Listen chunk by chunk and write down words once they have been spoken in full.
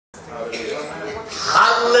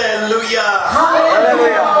Hallelujah!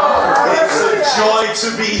 Hallelujah! It's a joy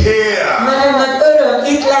to be here. Nagyon nagy öröm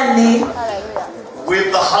itt lenni. With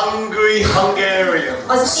the hungry Hungarians.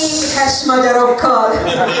 Az éhes magyarokkal.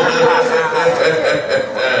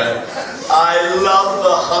 I love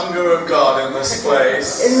the hunger of God in this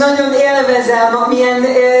place. Én nagyon élvezem, milyen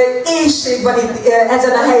éhség van itt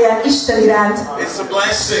ezen a helyen Isten iránt. It's a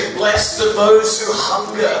blessing. Blessed are those who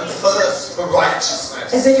hunger and thirst for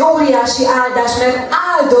righteousness. Ez egy óriási áldás, mert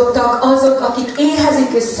áldottak azok, akik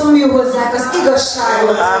éhezik és szomjúhozzák az igazságot.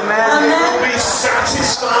 Amen. Amen. Be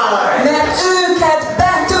satisfied. Mert őket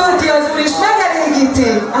betölti az Úr és megelégíti.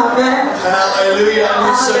 Amen. Hallelujah.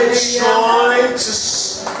 And it's a joy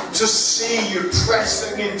to see you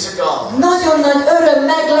pressing into God. Nagyon nagy öröm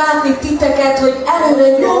meglátni titeket, hogy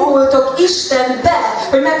előre nyomultok Istenbe,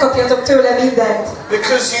 hogy megkapjatok tőle mindent.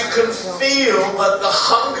 Because you can feel that the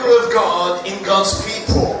hunger of God in God's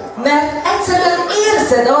people. Mert egyszerűen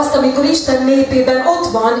érzed azt, amikor Isten népében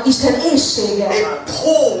ott van Isten éhsége. It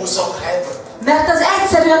pours on heaven. Mert az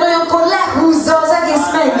egyszerűen olyankor lehúzza az egész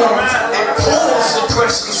mennyet. It pours the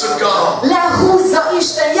presence of God. Lehúzza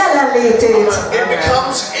Isten jelenlétét. It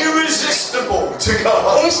becomes irresistible to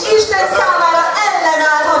God. És Isten számára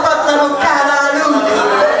ellenállhatatlanokká válunk.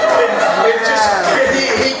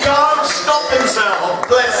 He can't stop himself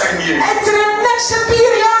blessing you. Egyszerűen meg sem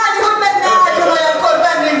bírja állni, hogy meg ne áldjon olyankor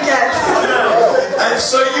bennünket. And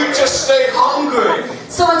so you just stay hungry.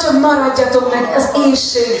 Szóval csak maradjatok meg az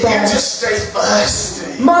éhségben. You just stay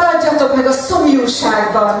thirsty. Maradjatok meg a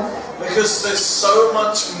szomjúságban. Because there's so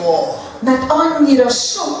much more. Mert annyira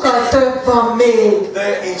sokkal több van még.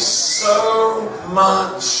 There is so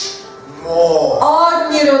much more.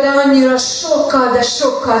 Annyira, de annyira sokkal, de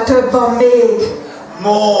sokkal több van még.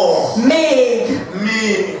 More. Még.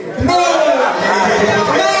 Me. Még.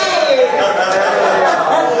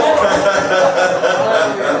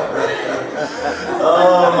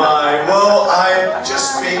 Oh my. Well, I've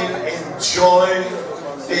just been enjoying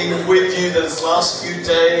being with you these last few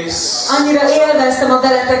days. Annyira élveztem a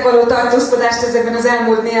veletek való tartózkodást ezekben az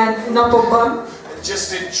elmúlt néhány napokban.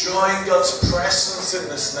 Just enjoying God's presence in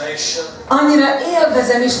this nation. Annyira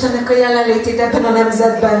élvezem Istennek a jelenlétét ebben a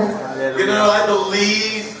nemzetben. You know, I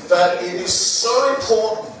believe that it is so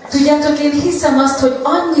important. Tudjátok, én hiszem azt, hogy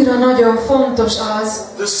annyira nagyon fontos az,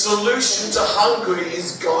 The solution to Hungary is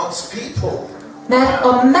God's people. mert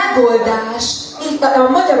a megoldás a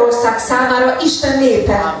Magyarország számára Isten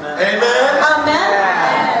népe. Amen. Amen.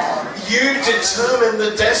 You determine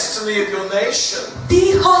the destiny of your nation.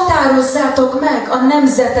 Ti határozzátok meg a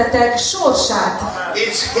nemzetetek sorsát.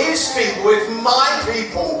 It's His people, it's my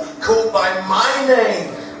people, called by my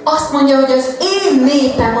name. Azt mondja, hogy az én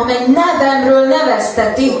népem, amely nevemről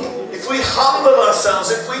neveztetik. If we humble ourselves,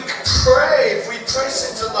 if we pray, if we press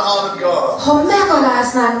into the heart of God. Ha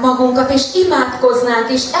megaláznánk magunkat, és imádkoznánk,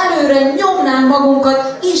 és előre nyomnánk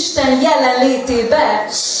magunkat Isten jelenlétébe,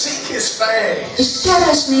 Seek His face. és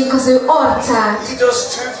keresnénk az ő arcát. He does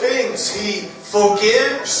two things. He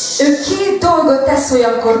forgives. Ő két dolgot tesz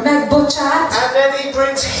olyankor, megbocsát, And then He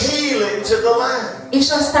brings healing to the land. és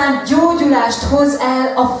aztán gyógyulást hoz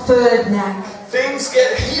el a földnek. Things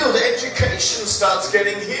get healed. Education starts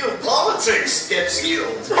getting healed. Politics gets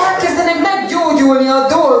healed. Elkezdenek meggyógyulni a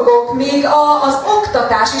dolgok, még az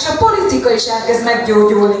oktatás és a politika is elkezd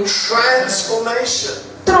meggyógyulni. Transformation.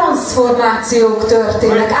 Transformációk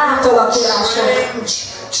történnek, átalakulások.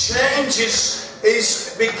 Change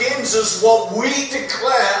begins as what we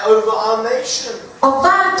declare over our nation. A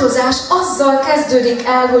változás azzal kezdődik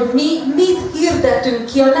el, hogy mi mit hirdetünk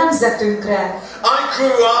ki a nemzetünkre. I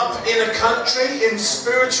grew up in a country in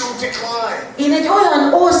spiritual decline. Én egy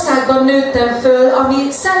olyan országban nőttem föl,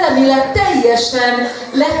 ami szellemileg teljesen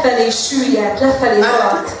lefelé süllyedt, lefelé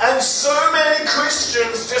haladt. And so many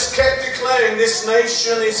Christians just kept declaring this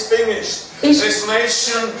nation is finished. This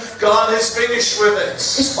nation, God is finished with it.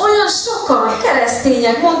 És olyan sokan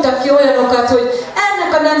keresztények mondtak ki olyanokat, hogy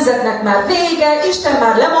ennek a nemzetnek már vége, Isten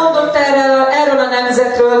már lemondott erről a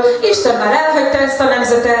nemzetről, Isten már elhagyta ezt a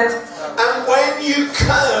nemzetet. And when you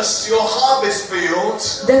curse your harvest fields,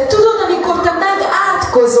 de tudod, amikor te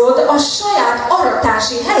megátkozod a saját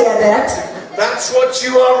aratási helyedet, that's what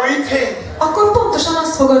you are reaping. Akkor pontosan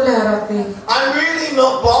azt fogod learatni. I'm really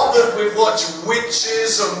not bothered with what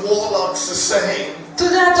witches and warlocks are saying.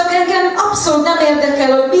 Tudjátok, engem abszolút nem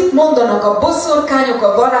érdekel, hogy mit mondanak a boszorkányok,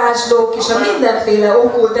 a varázslók és a mindenféle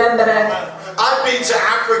okkult emberek. I've been to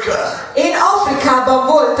Africa. Én Afrikában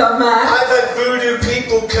voltam már. I've had voodoo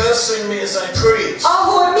people cursing me as I preach.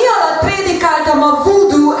 Ahol mi alatt prédikáltam, a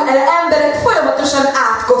voodoo emberek folyamatosan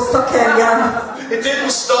átkoztak engem. It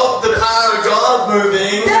didn't stop the power of God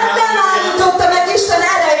moving. De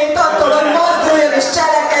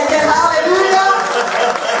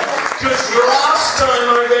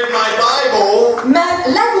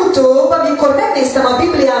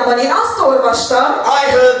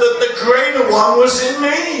greater one was in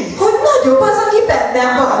me. Hogy nagyobb az, aki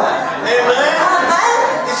bennem van. Amen. Amen.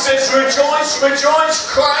 It says, rejoice, rejoice,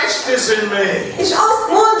 Christ is in me. És azt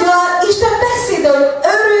mondja, Isten beszéd, hogy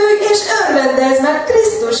örülj és örvendezz, mert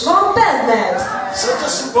Krisztus van benned. So it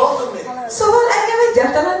doesn't bother me. Szóval engem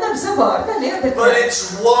egyáltalán nem zavar, nem But érdekel. it's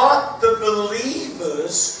what the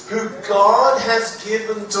believers who God has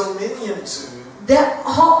given dominion to. De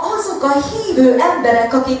ha azok a hívő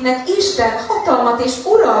emberek, akiknek Isten hatalmat és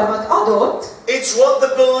uralmat adott, It's what the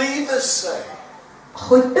believers say.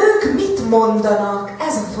 hogy ők mit mondanak,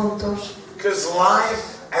 ez a fontos. Because life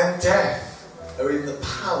and death are in the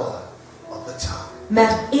power of the tongue.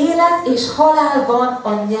 Mert élet és halál van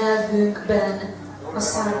a nyelvünkben, a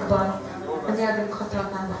szánkban, a nyelvünk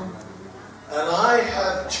hatalmában. And I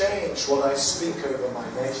have changed what I speak over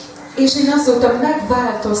my nation. És én azóta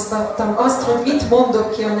megváltoztattam azt, hogy mit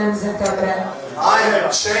mondok ki a nemzetemre. I have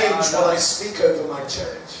changed what I speak over my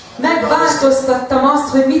church. Megváltoztattam azt,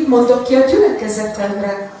 hogy mit mondok ki a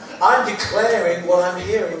gyülekezetemre. I'm declaring what I'm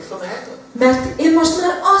hearing from heaven. Mert én most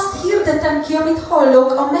már azt hirdetem ki, amit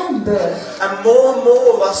hallok a mennyből. And more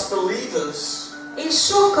of us believers. És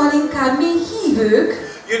sokkal inkább mi hívők.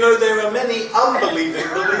 You know, there are many unbelieving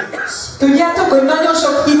believers. Tudjátok, hogy nagyon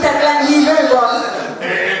sok hitetlen hívő van?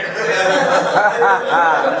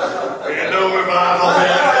 You know we're out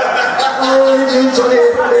there. Ó, nincs olyan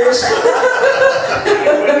ébredés.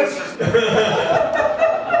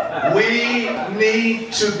 We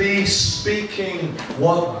need to be speaking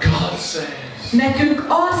what God says. Nekünk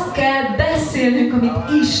azt kell beszélnünk,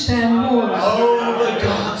 amit Isten mond. Oh, the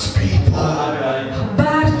God's people.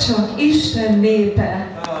 Bárcsak Isten népe.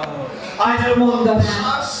 I know one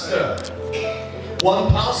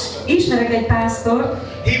pastor. Ismerek egy pásztort,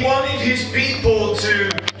 He wanted his people to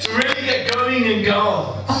really get going and go.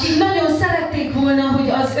 akik nagyon szerették volna, hogy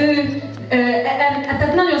az ő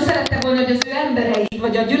tehát nagyon szerette volna, hogy az ő emberei,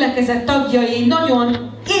 vagy a gyülekezet tagjai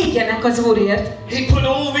nagyon égjenek az Úrért. He put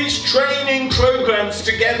all these training programs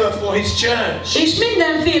together for his church. És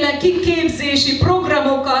mindenféle kiképzési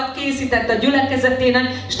programokat készített a gyülekezetének,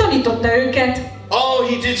 és tanította őket. Oh,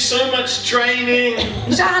 he did so much training.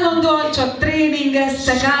 És állandóan csak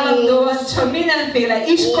tréningeztek, állandóan csak mindenféle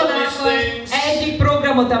iskolákat, egyik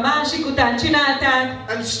programot a másik után csinálták.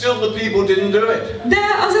 And still the people didn't do it. De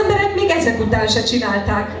az emberek még ezek után se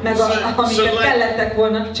csinálták meg, amiket kellettek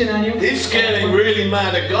volna csinálniuk. He's getting really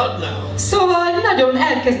mad at God now. Szóval nagyon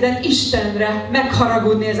elkezdett Istenre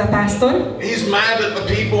megharagudni ez a pásztor. He's mad at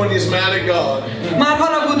the people and he's mad at God. Már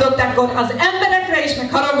haragudották az emberekre is, meg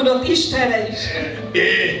haragudott Istenre is.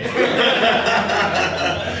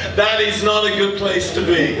 That is not a good place to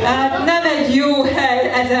be. Nem egy jó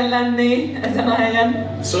hely ezen lenni, ezen a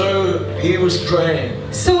helyen. So he was praying.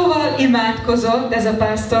 Szóval imádkozott ez a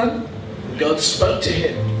pásztor. God spoke to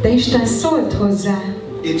him. De Isten szólt hozzá.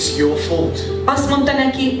 It's your fault. Azt mondta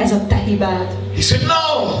neki, ez a te hibád. He said,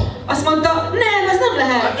 no. Azt mondta, nem, ez nem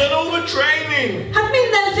lehet. I've done all the training. Hát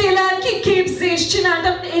mindenféle kiképzést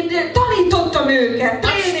csináltam, én tanítottam őket,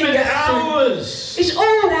 tréningeztem. És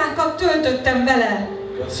órákat töltöttem vele.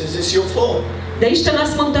 God says it's your fault. De Isten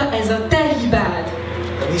azt mondta, ez a te hibád.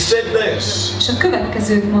 And he said this. És a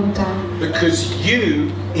következőt mondta. Because you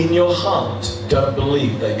in your heart don't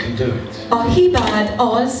believe they can do it. A hibád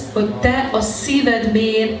az, hogy te a szíved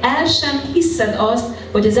mélyén el sem hiszed azt,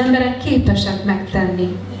 hogy az emberek képesek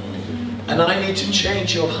megtenni. And I need to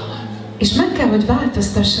change your heart. És meg kell, hogy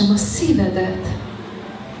változtassam a szívedet.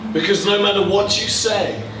 Because no matter what you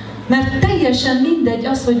say, mert teljesen mindegy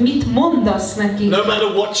az, hogy mit mondasz neki. no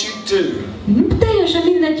matter what you do, Teljesen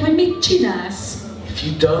mindegy, hogy mit csinálsz. if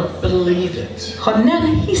you don't believe it, Ha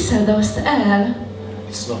nem hiszed azt el,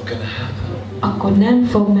 it's not going to happen. akkor nem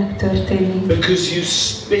fog megtörténni. Because you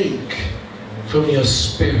speak from your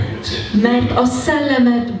spirit. Mert a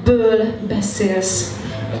szellemedből beszélsz.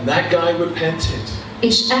 And that guy repented.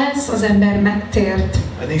 És ez az ember megtért.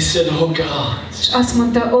 And he said, oh God, És azt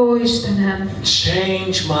mondta, ó Istenem,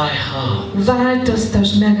 change my heart.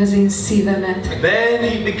 változtasd meg az én szívemet. And then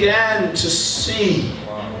he began to see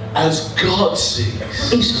as God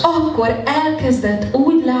sees. És akkor elkezdett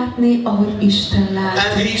úgy látni, ahogy Isten lát.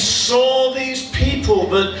 And he saw these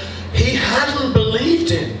people that he hadn't believed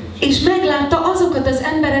in. És meglátta azokat az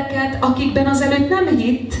embereket, akikben azelőtt nem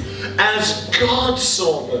hitt. As God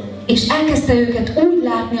saw them. És elkezdte őket úgy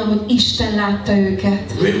látni, ahogy Isten látta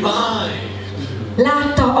őket. Revived.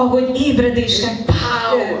 Látta, ahogy ébredések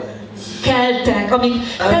keltek, amik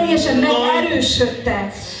teljesen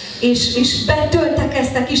megerősödtek, és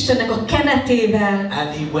betöltekeztek Istennek a kenetével. And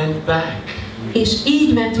he went back. És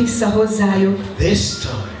így ment vissza hozzájuk. This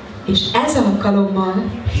time. És ez alkalommal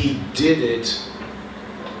He did it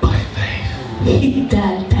by faith.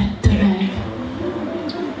 hittel tette meg.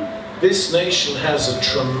 This nation has a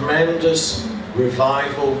tremendous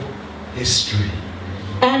revival history.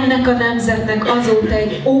 Ennek a nemzetnek azóta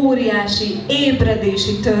egy óriási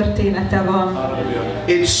ébredési története van.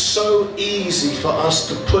 It's so easy for us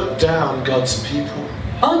to put down God's people.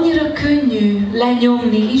 Annyira könnyű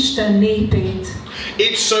lenyomni Isten népét.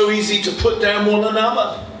 It's so easy to put down one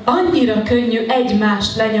another. Annyira könnyű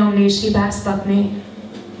egymást lenyomni és hibáztatni.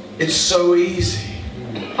 It's so easy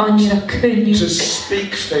Annyira könnyű to speak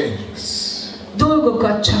things.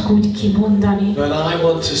 Dolgokat csak úgy kimondani. But I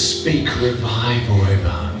want to speak revival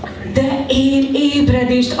over Hungary. De én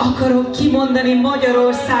ébredést akarok kimondani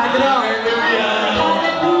Magyarországra.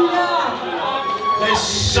 Halleluja!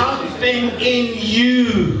 There's something in you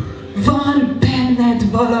Van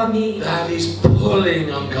benned valami, that is pulling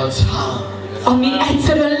on God's heart. ami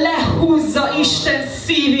egyszerűen lehúzza Isten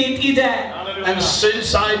szívét ide. And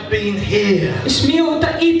since I've been here, És mióta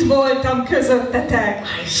itt voltam közöttetek,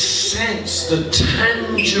 I sense the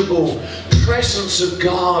tangible presence of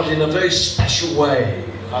God in a very special way.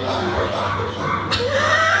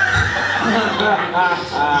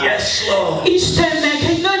 Yes, Lord. Istennek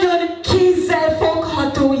egy nagyon kézzel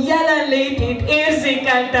fogható jelenlétét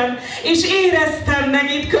érzékeltem, és éreztem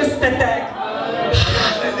meg itt köztetek.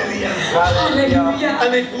 Halleluja!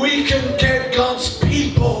 And if we can get God's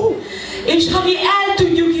people És ha mi el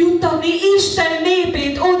tudjuk juttatni Isten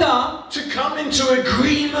népét oda, to come into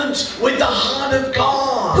agreement with the heart of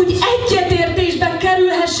God, hogy egyetértésben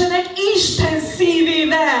kerülhessenek Isten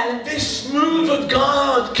szívével, this move of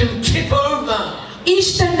God can tip over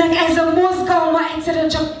Istennek ez a mozgalma egyszerűen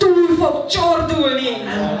csak túl fog csordulni,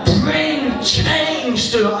 and bring change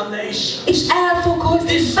to our nation. és el fog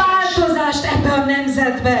hozni változást ebbe a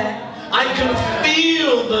nemzetbe. I can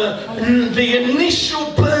feel the initial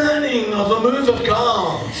burning of a move of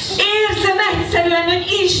God. Érzem egyszerűen, hogy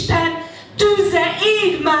Isten tűze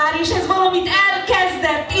ég már, és ez valamit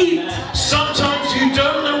elkezdett itt. Sometimes you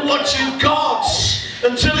don't know what you've got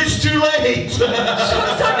until it's too late.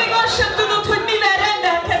 Sokszor még azt sem tudod, hogy mivel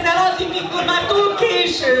rendelkezel addig, mikor már túl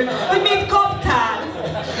késő, hogy mit kaptál.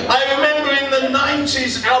 I remember in the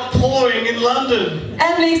 90s outpouring in London.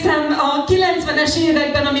 Emlékszem a 90-es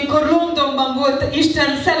években, amikor Londonban volt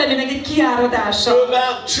Isten szellemének egy kiáradása. For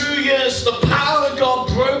about 2 years, the power of God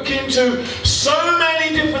broke into so many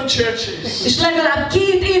different churches. És legalább 2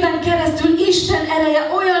 éven keresztül Isten ereje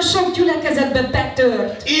olyan sok gyülekezetbe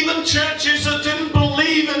betört. Even churches that didn't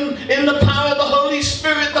believe in the power of the Holy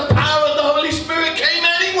Spirit, the power of the Holy Spirit came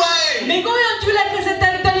anyway. Még olyan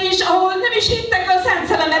gyülekezetekben is, ahol nem is hittek a Szent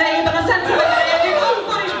Szellem erejében, a Szent Szellem ereje még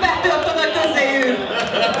akkor is betört oda közéjük.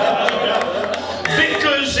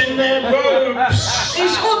 Vicars in their robes.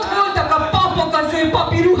 És ott voltak a papok az ő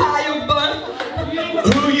papi ruhájukban.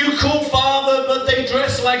 Who you call father, but they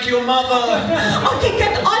dress like your mother.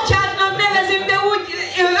 Akiket atyáknak nevezünk, de úgy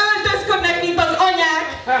öltözködnek, mint az anyák.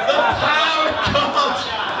 The power of God.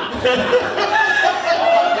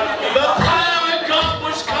 The power of God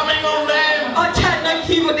was coming on them. Atyáknak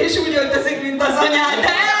hívod, és úgy öltözik, mint az anyák.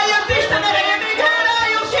 De eljött Isten ereje még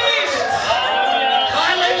rájuk is.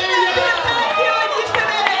 Hallelujah. Ki, hogy Isten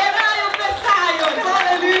ereje rájuk beszálljon.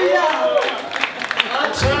 Halleluja. I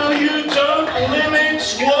tell you, don't limit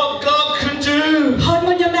what God can do. Hadd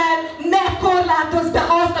mondjam el, ne korlátozz be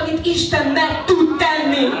azt, amit Isten meg tud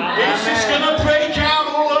tenni. This is going to break out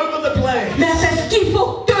all over the place. Mert ez ki fog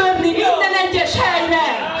törni minden egyes helyre.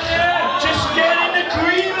 Just get in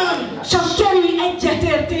agreement Csak kerülj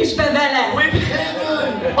egyetértésbe vele. with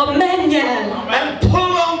heaven A mennyel. and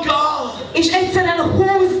pull on God. És egyszerűen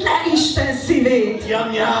húzd le Isten szívét.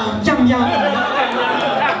 Yum yum. Jam, jam.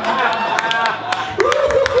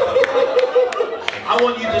 I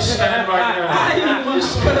want you to stand right now. Álljunk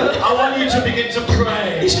most föl. I want you to begin to pray.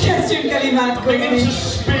 És kezdjünk el Begin imádkozni. to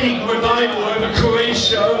speak revival over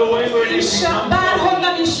Croatia, over wherever it is. És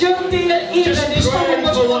bárhonnan is jöttél, ébredést fogok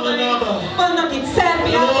most mondani. Vannak itt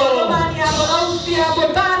Szerbiából, Romániából, Ausztriából,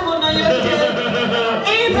 bárhonnan jöttél.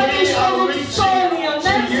 Ébredést fogok szólni a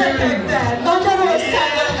nemzetekben,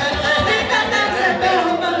 Magyarországon. Minden nemzetben,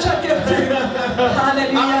 honnan csak jöttünk.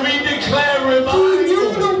 Halleluja. And we declare revival.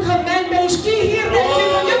 Kinyúlunk a mennybe, és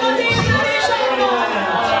kihirdetjük, hogy jön az ébredés onnan.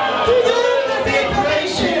 Kinyúlunk az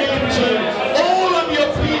ébredésért. All of your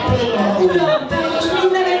people, Lord. Uram, te most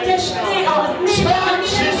minden egyes népre, minden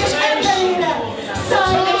egyes emberére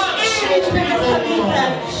szállj, és érítsd meg ezt a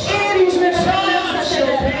népet. Érítsd meg a te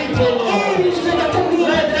nemzetedet. Érítsd meg a te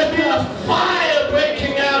Let there be a népedet. fire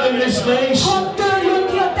breaking out in this nation. Hadd törjön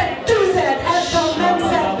ki a te tüzed ebbe a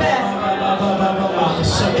nemzetbe.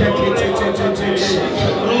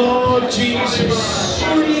 Lord Jesus.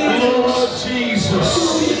 Lord Jesus.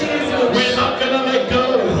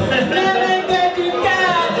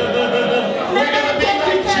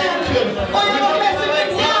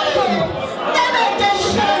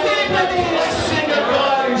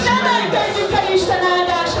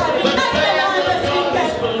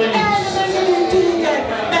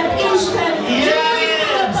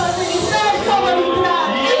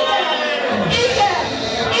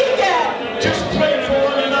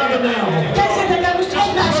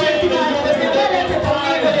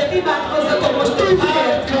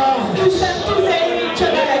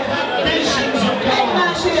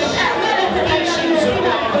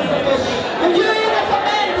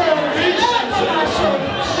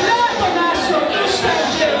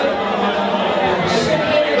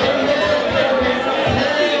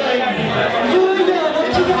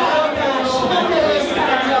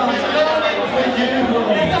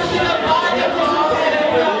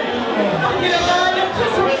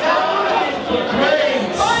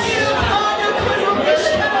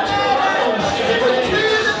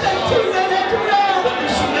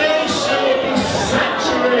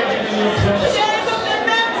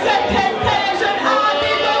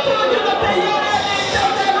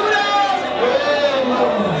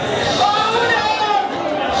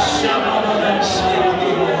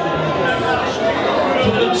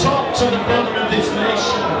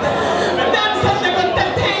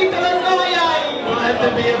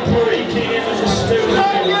 there be a breaking in the spirit.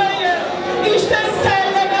 Hadd jöjjön! Isten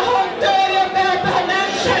szelleme, hadd törjön be, ha nem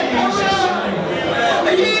segít, Uram!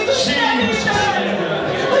 A Jézus nevében!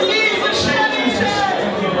 A Jézus nevében!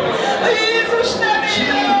 A Jézus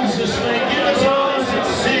nevében! Jesus, may give us eyes that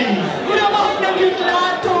see. Uram, adj nekünk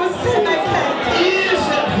látó szemeket! Ears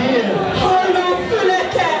that hear. Halló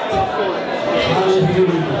füleket!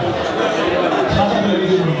 Hallelujah.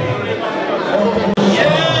 Hallelujah.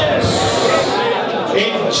 Yes!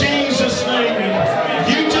 In Jesus' name.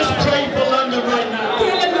 You just pray for London right now.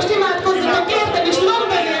 Kérlek, most imádkozzatok érted, és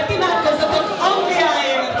Londonért imádkozzatok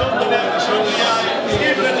Angliáért.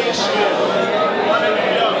 Ébredésért.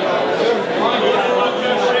 Halleluja.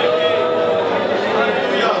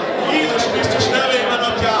 Jézus Krisztus nevében,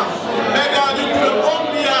 Atyám, megáldjuk, Uram,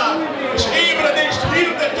 Angliát, és ébredést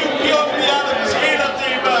hirdetünk ki Angliának az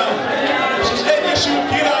életében, és az Egyesült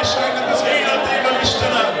Királyságnak az életében,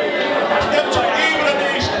 Istenem. És nem csak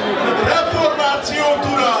ébredést, hanem reformációt,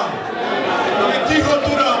 Uram, ami kihat,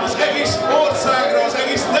 Uram, az egész országra, az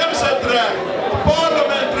egész nemzetre, a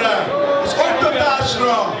parlamentre, az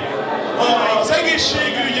oktatásra, az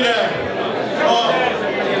egészségügyre, a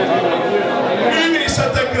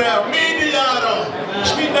művészetekre, a médiára, és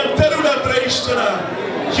minden területre, Istenem,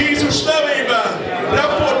 Jézus nevében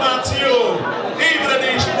reformációt